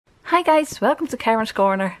Hi guys, welcome to Karen's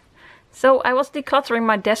Corner. So I was decluttering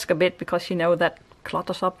my desk a bit because you know that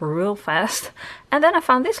clutters up real fast. And then I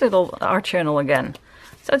found this little art journal again.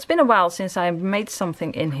 So it's been a while since I made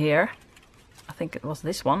something in here. I think it was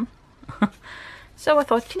this one. So I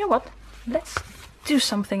thought, you know what, let's do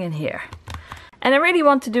something in here. And I really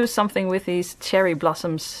want to do something with these cherry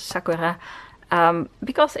blossoms, sakura,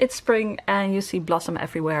 because it's spring and you see blossom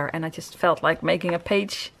everywhere, and I just felt like making a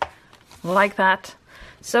page like that.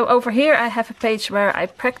 So over here I have a page where I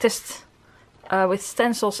practiced with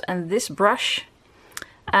stencils and this brush,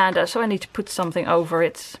 and so I need to put something over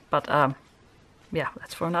it, but yeah,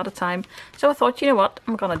 that's for another time. So I thought, you know what,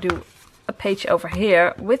 I'm gonna do a page over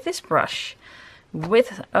here with this brush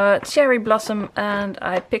with cherry blossom, and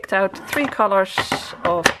I picked out 3 colors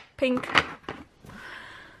of pink,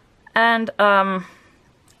 and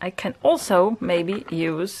I can also maybe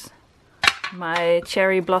use my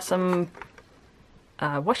cherry blossom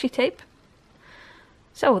washi tape.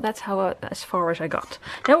 So that's how as far as I got.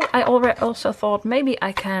 Now I also thought maybe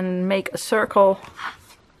I can make a circle.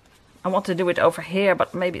 I want to do it over here,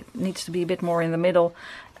 but maybe it needs to be a bit more in the middle,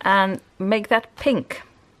 and make that pink.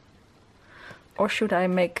 Or should I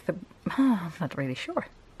make the... I'm not really sure.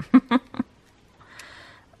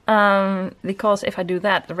 Because if I do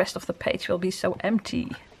that, the rest of the page will be so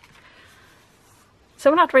empty. So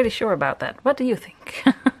I'm not really sure about that. What do you think?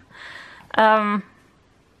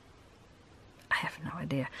 I have no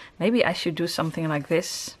idea. Maybe I should do something like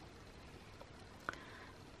this.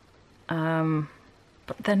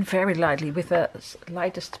 But then very lightly with the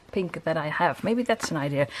lightest pink that I have. Maybe that's an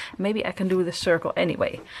idea. Maybe I can do the circle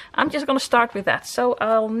anyway. I'm just gonna start with that. So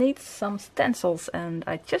I'll need some stencils, and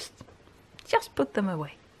I just put them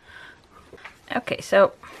away. Okay,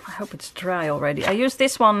 so I hope it's dry already. I used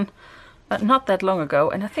this one not that long ago,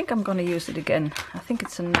 and I think I'm gonna use it again. I think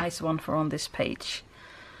it's a nice one for on this page.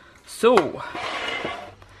 So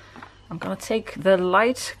I'm gonna take the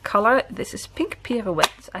light color. This is Pink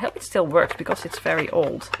Pirouette. I hope it still works because it's very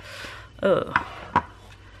old. I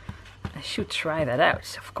should try that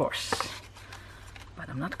out, of course. But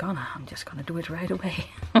I'm not gonna. I'm just gonna do it right away.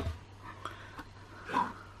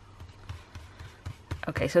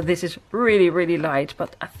 Okay, so this is really, really light,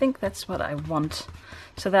 but I think that's what I want.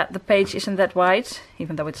 So that the page isn't that white,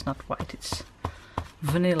 even though it's not white, it's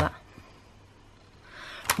vanilla.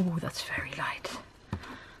 Ooh, that's very light.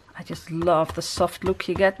 I just love the soft look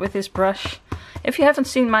you get with this brush. If you haven't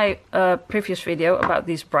seen my previous video about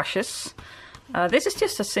these brushes, this is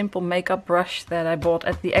just a simple makeup brush that I bought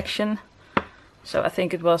at the Action. So I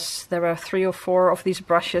think it was, there were 3 or 4 of these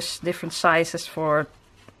brushes, different sizes, for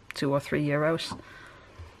 2 or 3 euros.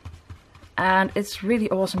 And it's really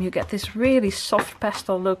awesome. You get this really soft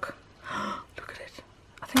pastel look. Look at it.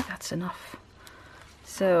 I think that's enough.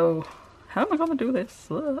 So how am I gonna do this?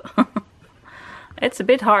 It's a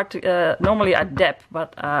bit hard to, normally I dab,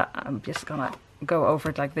 but I'm just gonna go over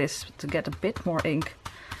it like this to get a bit more ink,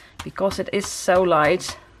 because it is so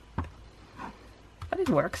light, but it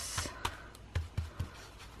works.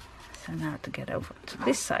 So now to get over to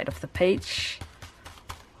this side of the page.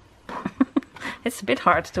 It's a bit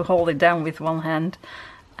hard to hold it down with one hand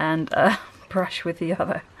and brush with the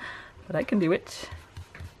other, but I can do it.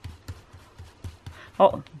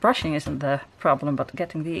 Well, brushing isn't the problem, but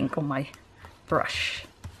getting the ink on my brush.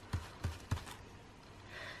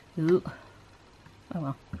 Ooh. Oh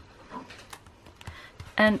well.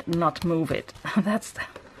 And not move it. That's the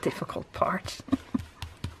difficult part.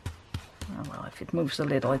 Oh well, if it moves a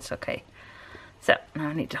little, it's okay. So now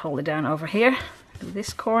I need to hold it down over here, do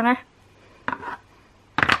this corner.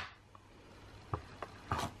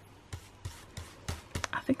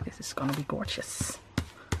 I think this is gonna be gorgeous.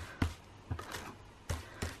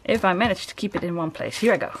 If I manage to keep it in one place.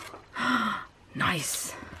 Here I go.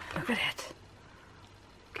 Nice. Look at it.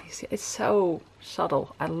 Can you see? It's so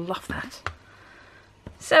subtle. I love that.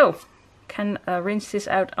 So, can rinse this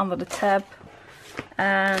out under the tab,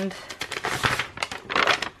 and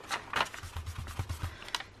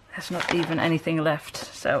there's not even anything left.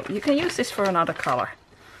 So you can use this for another color.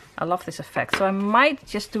 I love this effect. So I might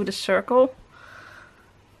just do the circle.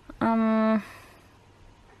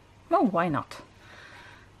 Well, why not?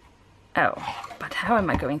 Oh, but how am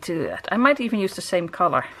I going to do that? I might even use the same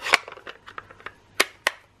color.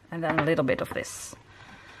 And then a little bit of this.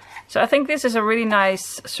 So I think this is a really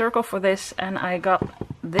nice circle for this, and I got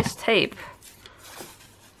this tape.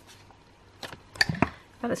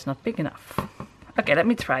 But it's not big enough. Okay, let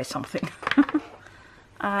me try something.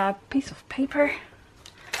 A piece of paper.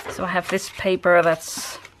 So I have this paper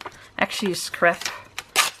that's actually a scrap.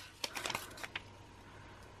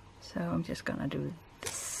 So I'm just gonna do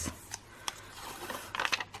this.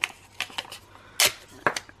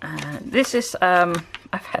 This is, I've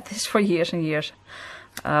had this for years and years.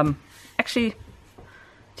 Actually,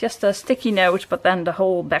 just a sticky note, but then the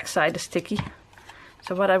whole backside is sticky.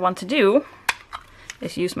 So what I want to do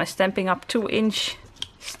is use my Stampin' Up! 2-inch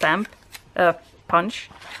stamp punch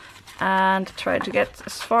and try to get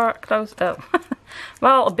as far close,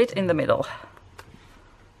 well, a bit in the middle.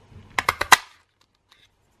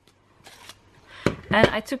 And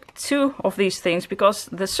I took 2 of these things because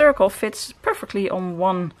the circle fits perfectly on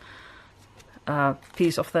one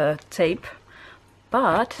piece of the tape,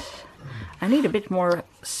 but I need a bit more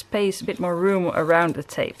space, a bit more room around the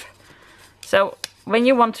tape. So when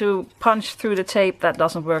you want to punch through the tape, that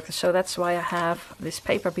doesn't work, so that's why I have this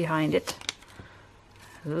paper behind it.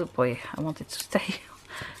 Oh boy, I want it to stay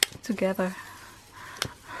together.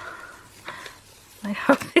 I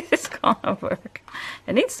hope this is gonna work.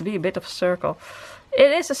 It needs to be a bit of a circle.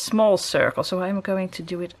 It is a small circle, so I'm going to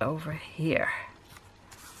do it over here.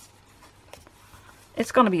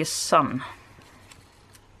 It's gonna be a sun.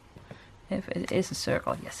 If it is a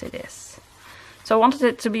circle, yes it is. So I wanted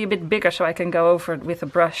it to be a bit bigger so I can go over it with a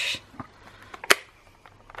brush.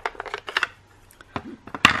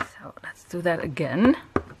 So let's do that again.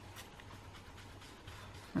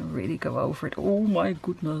 And really go over it. Oh my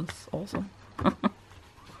goodness, awesome.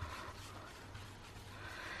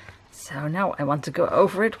 So now I want to go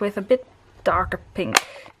over it with a bit darker pink.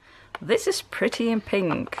 This is Pretty in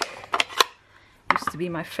Pink. Used to be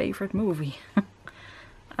my favorite movie.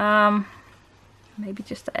 Maybe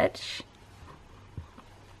just the edge.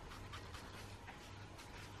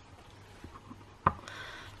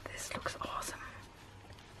 This looks awesome.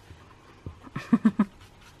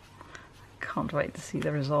 Can't wait to see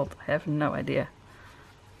the result. I have no idea.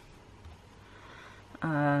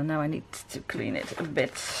 Now I need to clean it a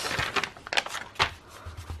bit.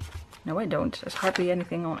 No, I don't. There's hardly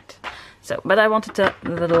anything on it. So, but I wanted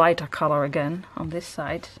the lighter color again on this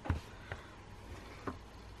side.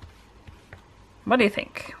 What do you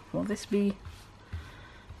think? Will this be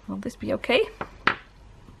okay?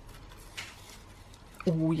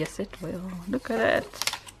 Oh, yes it will. Look at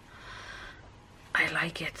it. I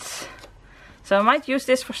like it. So I might use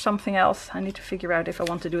this for something else. I need to figure out if I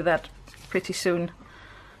want to do that pretty soon.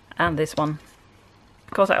 And this one.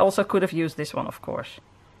 Because I also could have used this one, of course.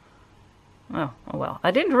 Oh well.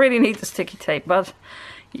 I didn't really need the sticky tape, but...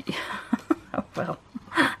 oh well.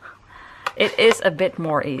 It is a bit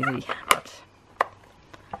more easy, but...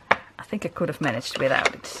 I think I could have managed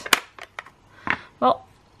without it. Well,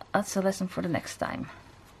 that's a lesson for the next time.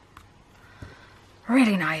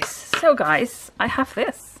 Really nice. So guys, I have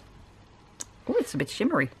this. Oh, it's a bit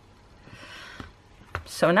shimmery.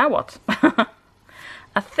 So now what?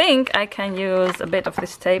 I think I can use a bit of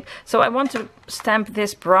this tape. So I want to stamp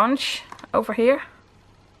this branch over here.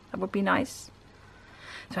 That would be nice.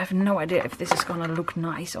 So I have no idea if this is gonna look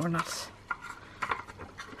nice or not.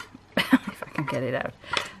 If I can get it out.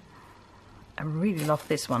 I really love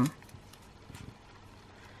this one.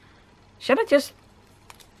 Shall I just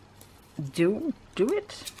do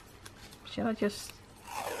it? Shall I just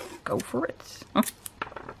go for it? Oh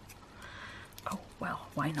well,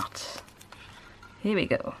 why not? Here we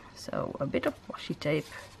go. So a bit of washi tape.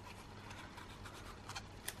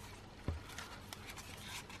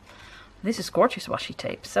 This is gorgeous washi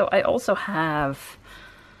tape. So I also have,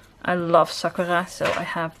 I love Sakura, so I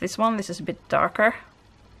have this one. This is a bit darker.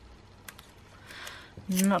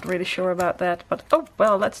 Not really sure about that, but oh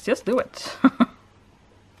well, let's just do it.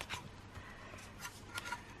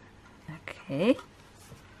 Okay.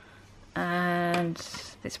 And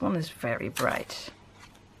this one is very bright.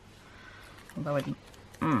 Although it,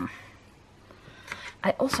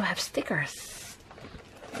 I also have stickers.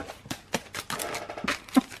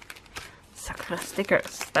 Sakura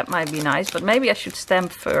stickers. That might be nice, but maybe I should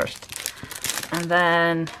stamp first. And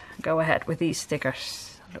then go ahead with these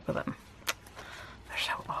stickers. Look at them. They're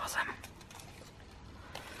so awesome.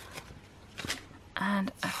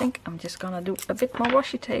 And I think I'm just gonna do a bit more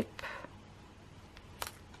washi tape.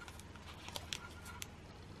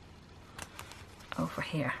 Over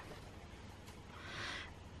here.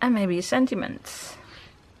 And maybe a sentiment.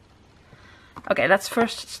 Okay, let's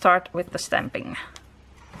first start with the stamping.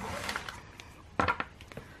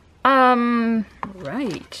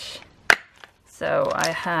 Right. So I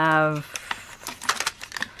have...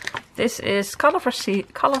 This is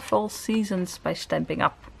Colorful Seasons by Stampin'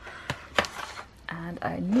 Up. And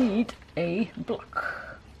I need a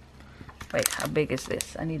block. Wait, how big is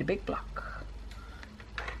this? I need a big block.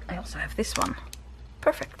 I also have this one.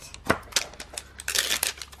 Perfect.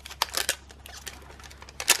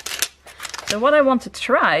 So what I want to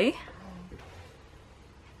try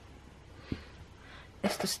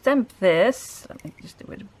is to stamp this. Let me just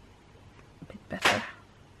do it a bit better.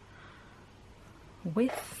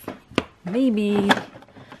 With maybe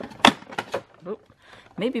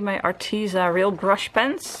my Arteza real brush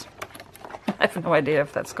pens. I have no idea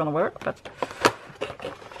if that's gonna work, but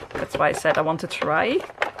that's why I said I want to try.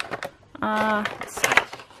 Let's see.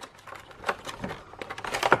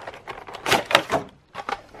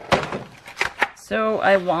 So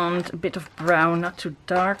I want a bit of brown, not too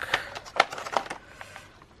dark.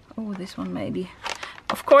 Oh, this one maybe.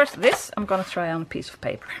 Of course, this I'm gonna try on a piece of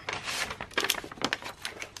paper.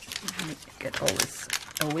 Let me get all this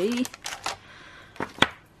away.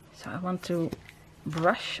 So I want to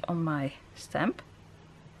brush on my stamp.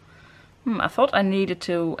 I thought I needed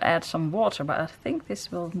to add some water, but I think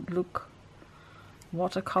this will look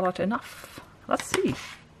watercolored enough. Let's see.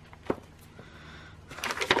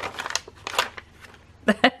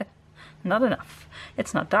 Not enough.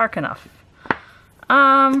 It's not dark enough.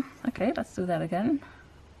 Okay, let's do that again.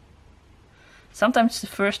 Sometimes the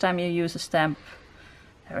first time you use a stamp,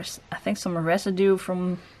 there is, I think, some residue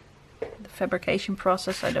from the fabrication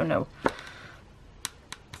process. I don't know.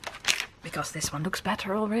 Because this one looks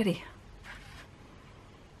better already.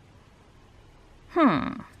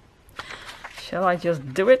 Shall I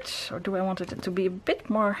just do it, or do I want it to be a bit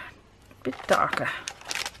darker?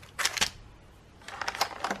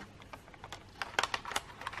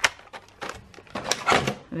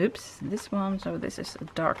 Oops, this one, so this is a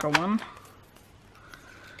darker one.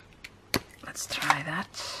 Let's try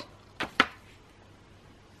that.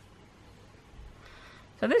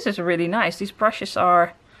 So this is really nice. These brushes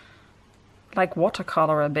are like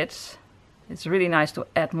watercolor a bit. It's really nice to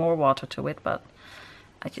add more water to it, but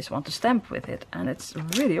I just want to stamp with it, and it's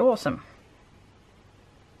really awesome.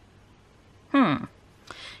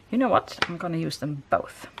 You know what? I'm gonna use them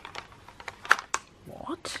both.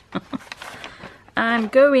 What? I'm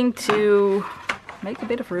going to make a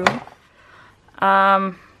bit of room.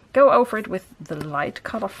 Go over it with the light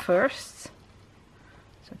color first.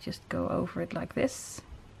 So just go over it like this.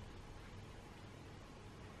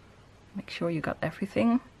 Make sure you got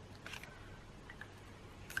everything.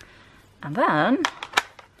 And then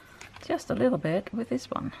just a little bit with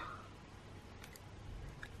this one.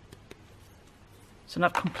 So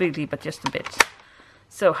not completely, but just a bit.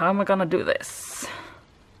 So how am I gonna do this?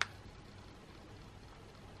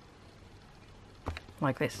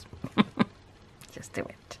 Like this. Just do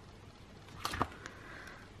it.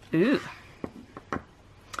 Ooh.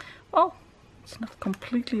 Well, it's not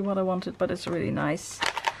completely what I wanted, but it's really nice.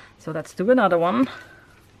 So let's do another one.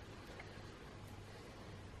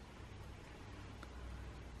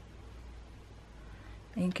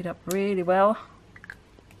 Ink it up really well.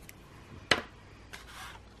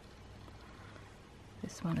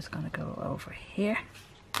 This one is gonna go over here.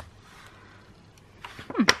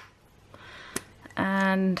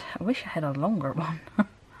 And I wish I had a longer one.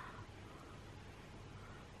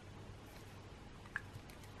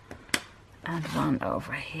 And one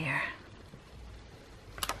over here.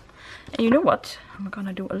 And you know what? I'm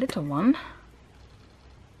gonna do a little one.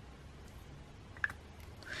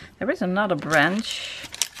 There is another branch.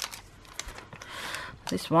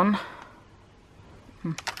 This one.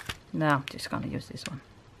 No, I'm just gonna use this one.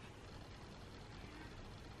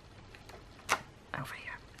 Over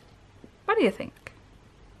here. What do you think?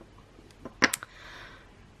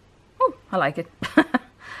 Oh, I like it.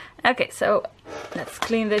 Okay, so let's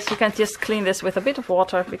clean this. You can just clean this with a bit of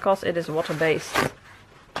water because it is water-based.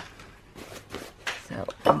 So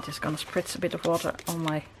I'm just gonna spritz a bit of water on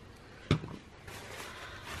my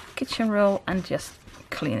kitchen roll and just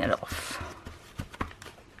clean it off.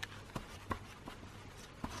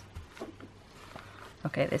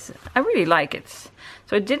 Okay, I really like it.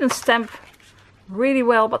 So it didn't stamp really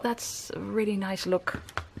well, but that's a really nice look.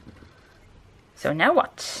 So now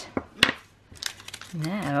what?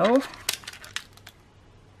 Now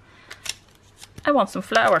I want some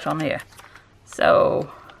flowers on here. So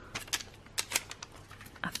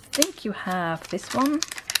I think you have this one.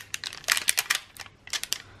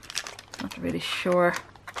 Not really sure.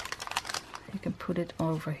 You can put it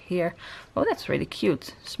over here. Oh, that's really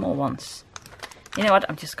cute. Small ones. You know what?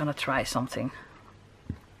 I'm just gonna try something.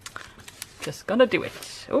 Just gonna do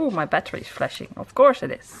it. Oh, my battery is flashing. Of course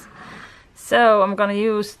it is. So I'm gonna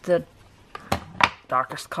use the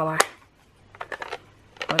darkest color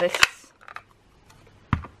for this.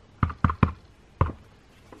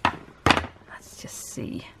 Let's just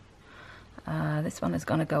see. This one is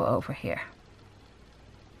gonna go over here.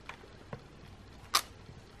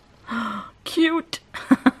 Cute!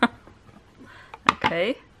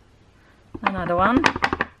 Okay. Another one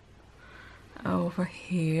over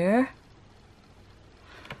here.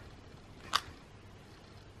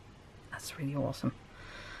 that's really awesome.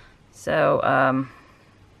 So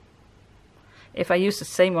if I use the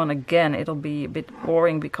same one again, it'll be a bit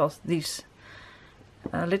boring because these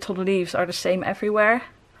little leaves are the same everywhere.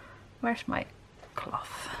 Where's my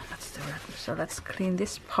cloth? Let's do it. So let's clean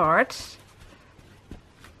this part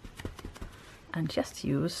and just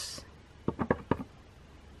use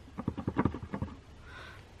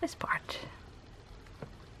this part.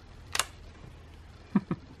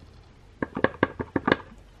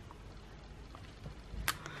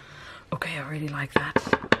 Okay, I really like that.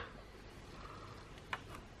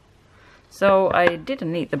 So I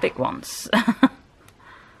didn't need the big ones.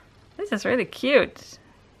 This is really cute.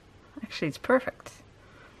 Actually, it's perfect.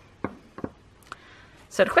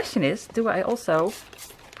 So the question is, do I also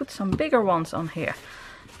put some bigger ones on here?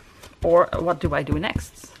 Or what do I do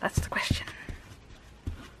next? That's the question.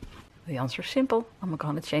 The answer is simple. I'm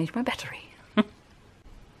gonna change my battery.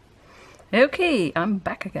 Okay, I'm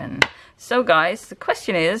back again. So guys, the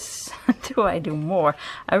question is, do I do more?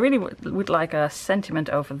 I really would like a sentiment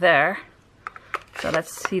over there. So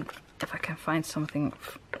let's see if I can find something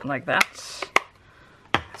like that.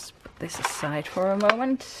 Let's put this aside for a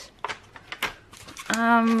moment.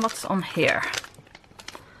 What's on here?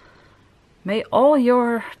 May all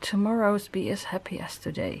your tomorrows be as happy as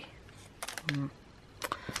today.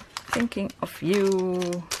 Thinking of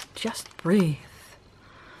you, just breathe.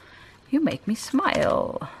 You make me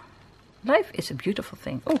smile. Life is a beautiful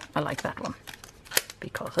thing. Oh, I like that one.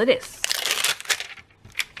 Because it is.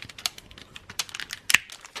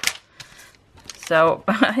 So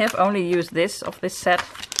I have only used this of this set.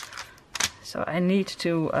 So I need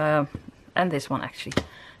to, and this one actually,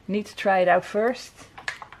 need to try it out first.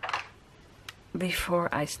 Before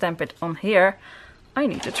I stamp it on here, I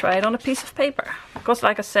need to try it on a piece of paper. Because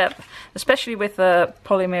like I said, especially with the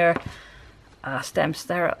polymer stamps,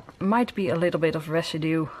 there might be a little bit of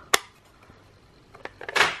residue.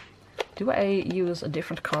 Do I use a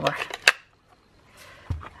different color?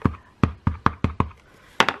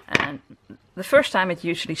 And the first time it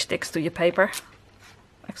usually sticks to your paper,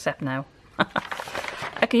 except now.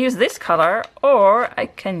 I can use this color, or I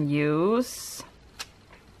can use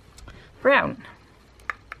brown.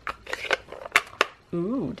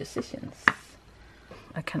 Ooh, decisions.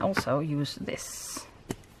 I can also use this.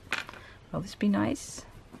 Will this be nice?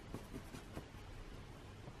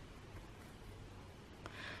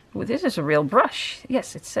 Ooh, this is a real brush.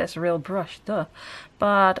 Yes, it says real brush, duh.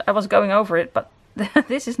 But I was going over it, but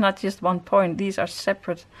this is not just one point. These are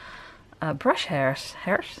separate brush hairs.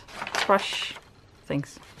 Brush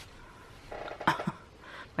things.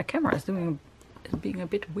 My camera is being a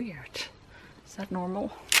bit weird. Is that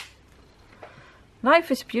normal?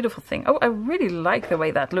 Life is a beautiful thing. Oh, I really like the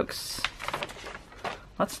way that looks.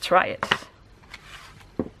 Let's try it.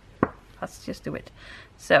 Let's just do it.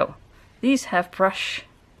 So, these have brush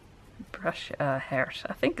hairs.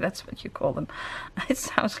 I think that's what you call them. It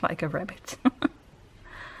sounds like a rabbit.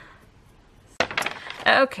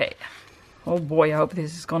 Okay. Oh boy, I hope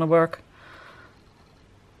this is gonna work.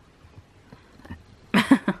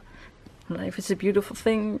 Life is a beautiful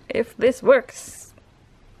thing if this works.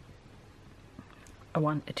 A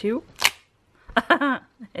 1, a 2.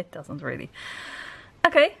 It doesn't really.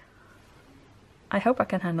 Okay. I hope I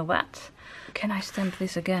can handle that. Can I stamp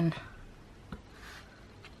this again?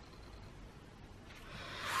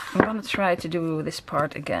 I'm gonna try to do this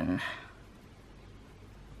part again.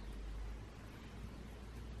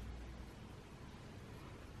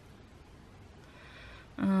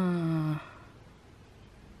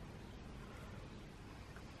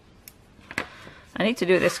 I need to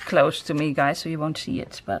do this close to me, guys, so you won't see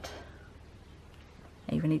it, but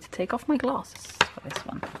I even need to take off my glasses for this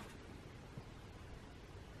one.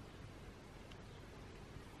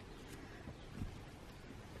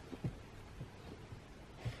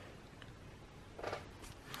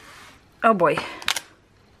 Oh boy.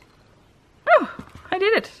 Oh, I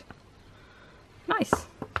did it. Nice.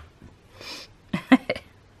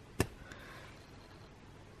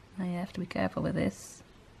 I have to be careful with this.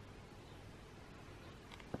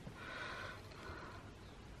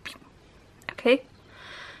 Okay,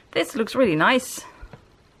 this looks really nice,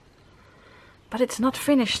 but it's not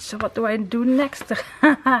finished, so what do I do next?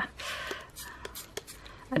 I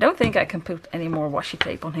don't think I can put any more washi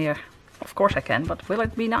tape on here. Of course I can, but will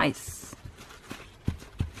it be nice?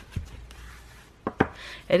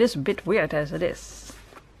 It is a bit weird as it is.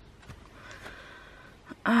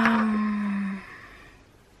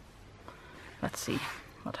 Let's see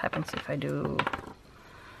what happens if I do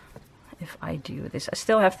this. I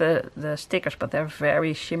still have the stickers, but they're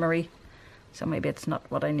very shimmery, so maybe it's not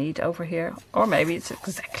what I need over here, or maybe it's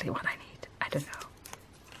exactly what I need. I don't know.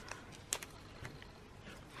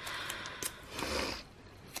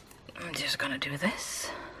 do this.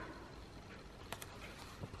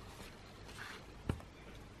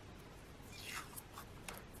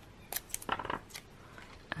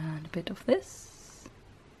 And a bit of this.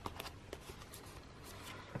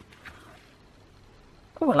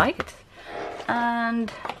 Oh, I like it.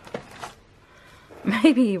 And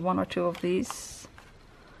maybe one or two of these.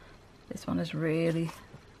 This one is really...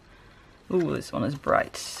 Ooh, this one is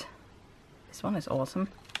bright. This one is awesome.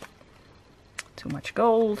 Too much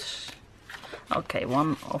gold. Okay,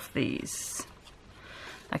 one of these.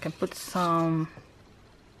 I can put some...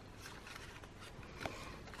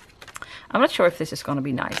 I'm not sure if this is going to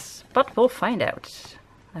be nice, but we'll find out.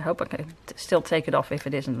 I hope I can still take it off if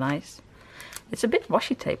it isn't nice. It's a bit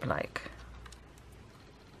washi tape like.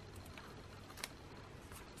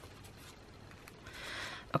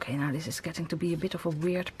 Okay, now this is getting to be a bit of a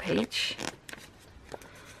weird page.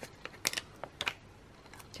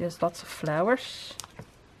 Just lots of flowers.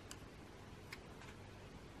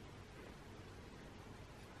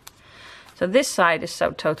 So this side is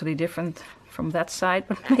so totally different from that side,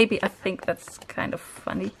 but maybe I think that's kind of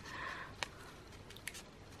funny.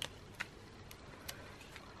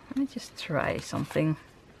 Let me just try something.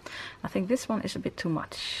 I think this one is a bit too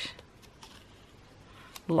much.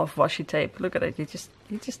 Love washi tape. Look at it. You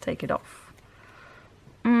just take it off.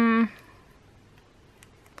 But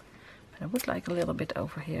I would like a little bit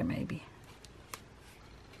over here, maybe.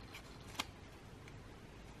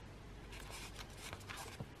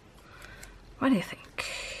 What do you think?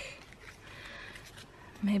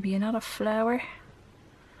 Maybe another flower.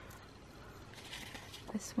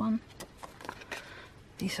 This one.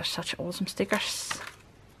 These are such awesome stickers.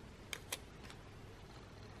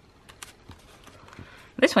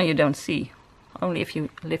 This one you don't see, only if you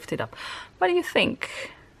lift it up. What do you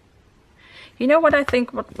think? You know what I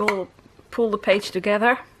think what will pull the page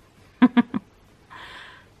together?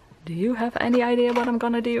 Do you have any idea what I'm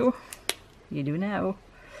gonna do? You do now.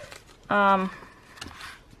 Oh,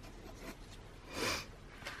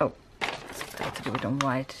 it's better to do it on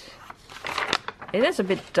white. It is a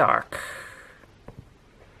bit dark,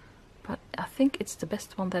 but I think it's the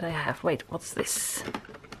best one that I have. Wait, what's this?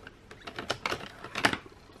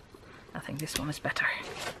 I think this one is better.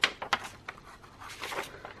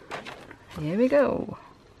 Here we go.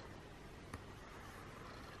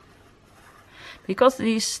 Because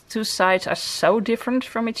these two sides are so different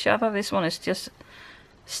from each other, this one is just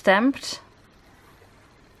stamped.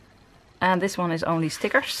 And this one is only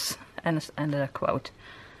stickers and a quote.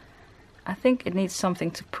 I think it needs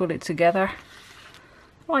something to pull it together.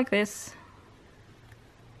 Like this.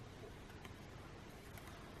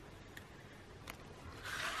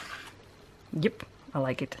 Yep, I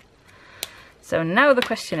like it. So now the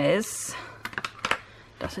question is,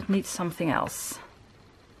 does it need something else?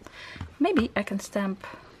 Maybe I can stamp,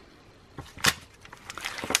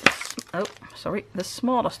 oh, sorry, the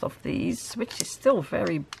smallest of these, which is still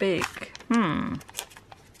very big.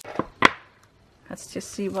 Let's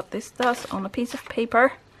just see what this does on a piece of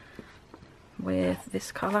paper with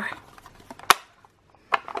this color.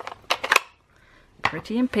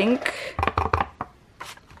 Pretty in pink.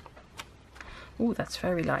 Ooh, that's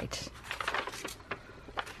very light.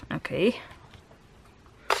 Okay.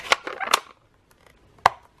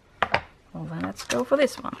 Well, then let's go for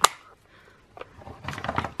this one.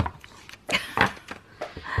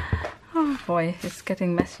 Oh boy, it's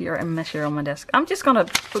getting messier and messier on my desk. I'm just gonna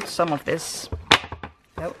put some of this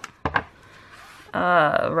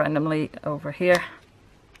randomly over here.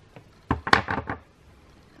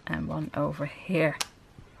 And one over here.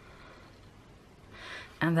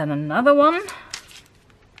 And then another one.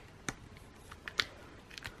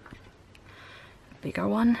 Bigger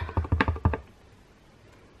one.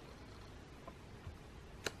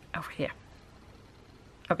 Over here.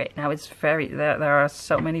 Okay, now it's very, there are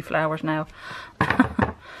so many flowers now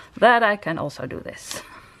that I can also do this.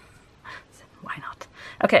 Why not?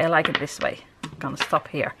 Okay, I like it this way. I'm gonna stop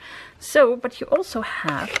here. So, but you also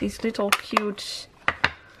have these little cute...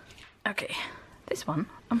 Okay, this one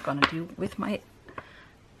I'm gonna do with my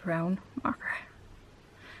brown marker.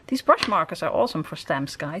 These brush markers are awesome for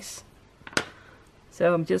stamps, guys.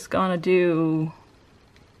 So I'm just gonna do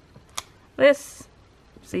this.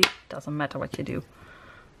 See, doesn't matter what you do.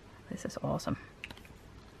 This is awesome.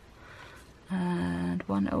 And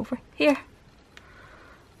one over here.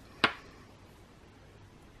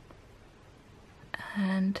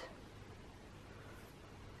 And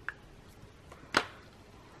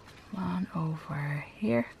one over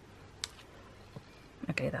here.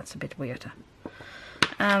 Okay, that's a bit weirder.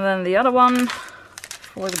 And then the other one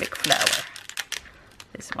for the big flower.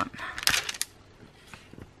 This one.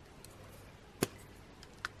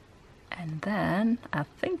 And then I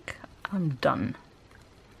think I'm done.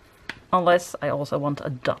 Unless I also want a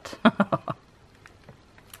dot.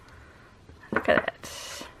 Look at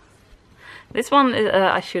that. This one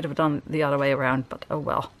I should have done the other way around, but oh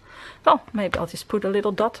well. Well, maybe I'll just put a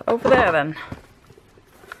little dot over there then.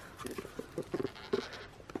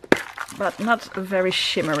 But not a very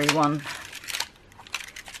shimmery one.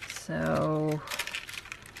 So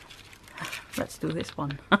let's do this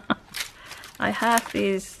one. I have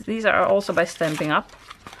these are also by Stampin' Up.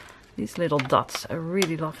 These little dots, I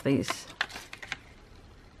really love these.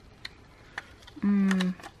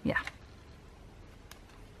 Yeah.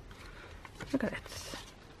 Look at it.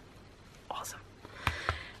 Awesome.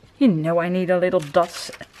 You know I need a little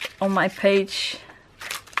dots on my page.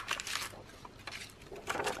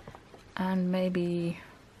 And maybe,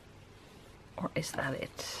 or is that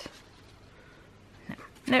it? No,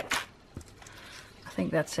 no. I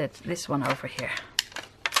think that's it. This one over here.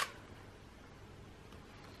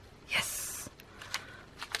 Yes.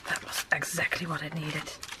 That was exactly what I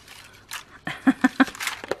needed.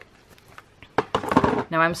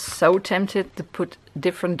 Now I'm so tempted to put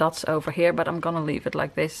different dots over here, but I'm gonna leave it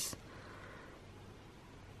like this.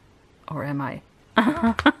 Or am I?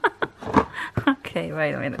 Okay,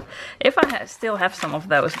 wait a minute. If I still have some of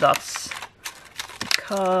those dots,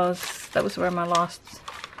 because those were my last,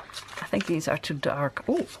 I think these are too dark.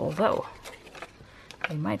 Oh, although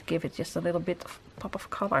I might give it just a little bit of pop of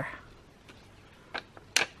color.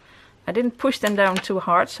 I didn't push them down too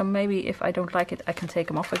hard, so maybe if I don't like it, I can take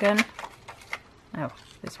them off again. Oh,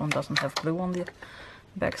 this one doesn't have glue on the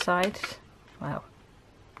back side. Wow.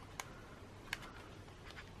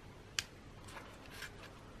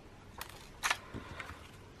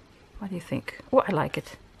 What do you think? Oh, I like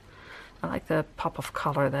it. I like the pop of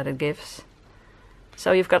color that it gives.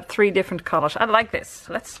 So you've got 3 different colors. I like this.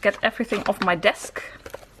 Let's get everything off my desk.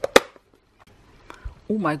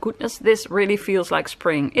 Oh my goodness, this really feels like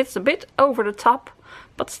spring. It's a bit over the top,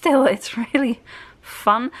 but still it's really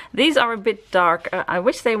fun. These are a bit dark. I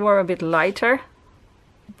wish they were a bit lighter,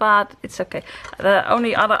 but it's okay. The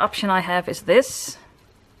only other option I have is this.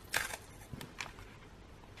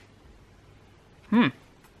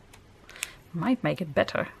 Might make it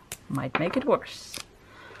better, might make it worse.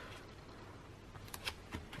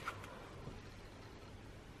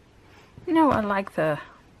 No, I like the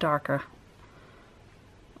darker.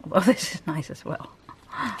 Although this is nice as well.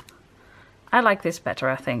 I like this better,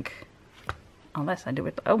 I think. Unless I do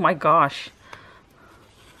it... Oh my gosh.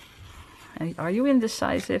 Are you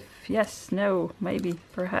indecisive? Yes, no, maybe,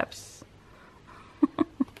 perhaps.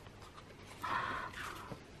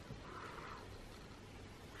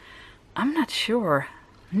 I'm not sure.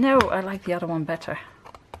 No, I like the other one better.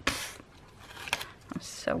 I'm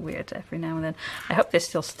so weird every now and then. I hope this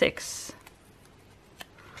still sticks.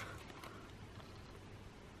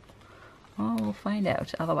 Well, we'll find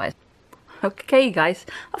out otherwise. Okay guys,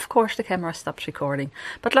 of course the camera stopped recording,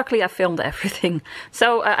 but luckily I filmed everything.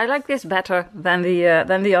 So I like this better than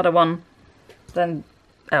the other one.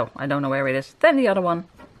 Oh, I don't know where it is. Then the other one.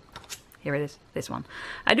 Here it is, this one.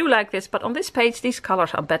 I do like this, but on this page these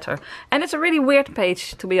colors are better. And it's a really weird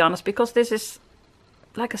page, to be honest, because this is,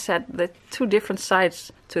 like I said, the 2 different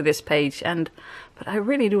sides to this page. But I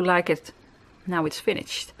really do like it. Now it's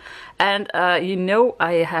finished. And you know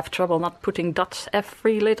I have trouble not putting dots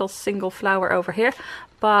every little single flower over here,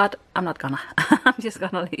 but I'm not gonna. I'm just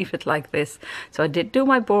gonna leave it like this. So I did do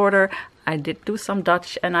my border, I did do some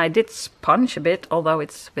dots, and I did sponge a bit, although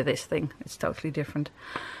it's with this thing, it's totally different.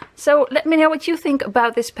 So let me know what you think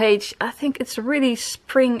about this page. I think it's really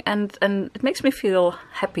spring and it makes me feel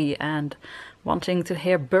happy and wanting to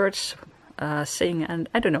hear birds sing and,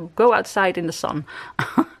 I don't know, go outside in the sun.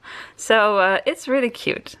 So it's really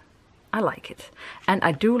cute. I like it. And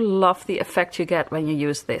I do love the effect you get when you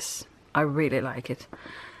use this. I really like it.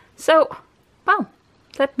 So, well,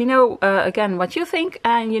 let me know again what you think.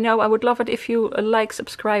 And you know, I would love it if you like,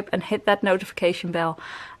 subscribe and hit that notification bell.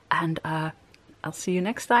 And I'll see you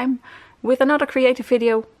next time with another creative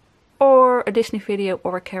video, or a Disney video,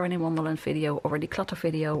 or a Karen in Wonderland video, or a declutter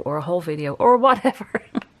video, or a haul video, or whatever.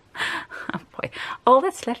 Oh boy. All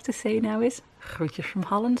that's left to say now is groetjes from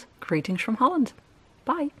Holland, greetings from Holland.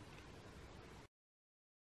 Bye.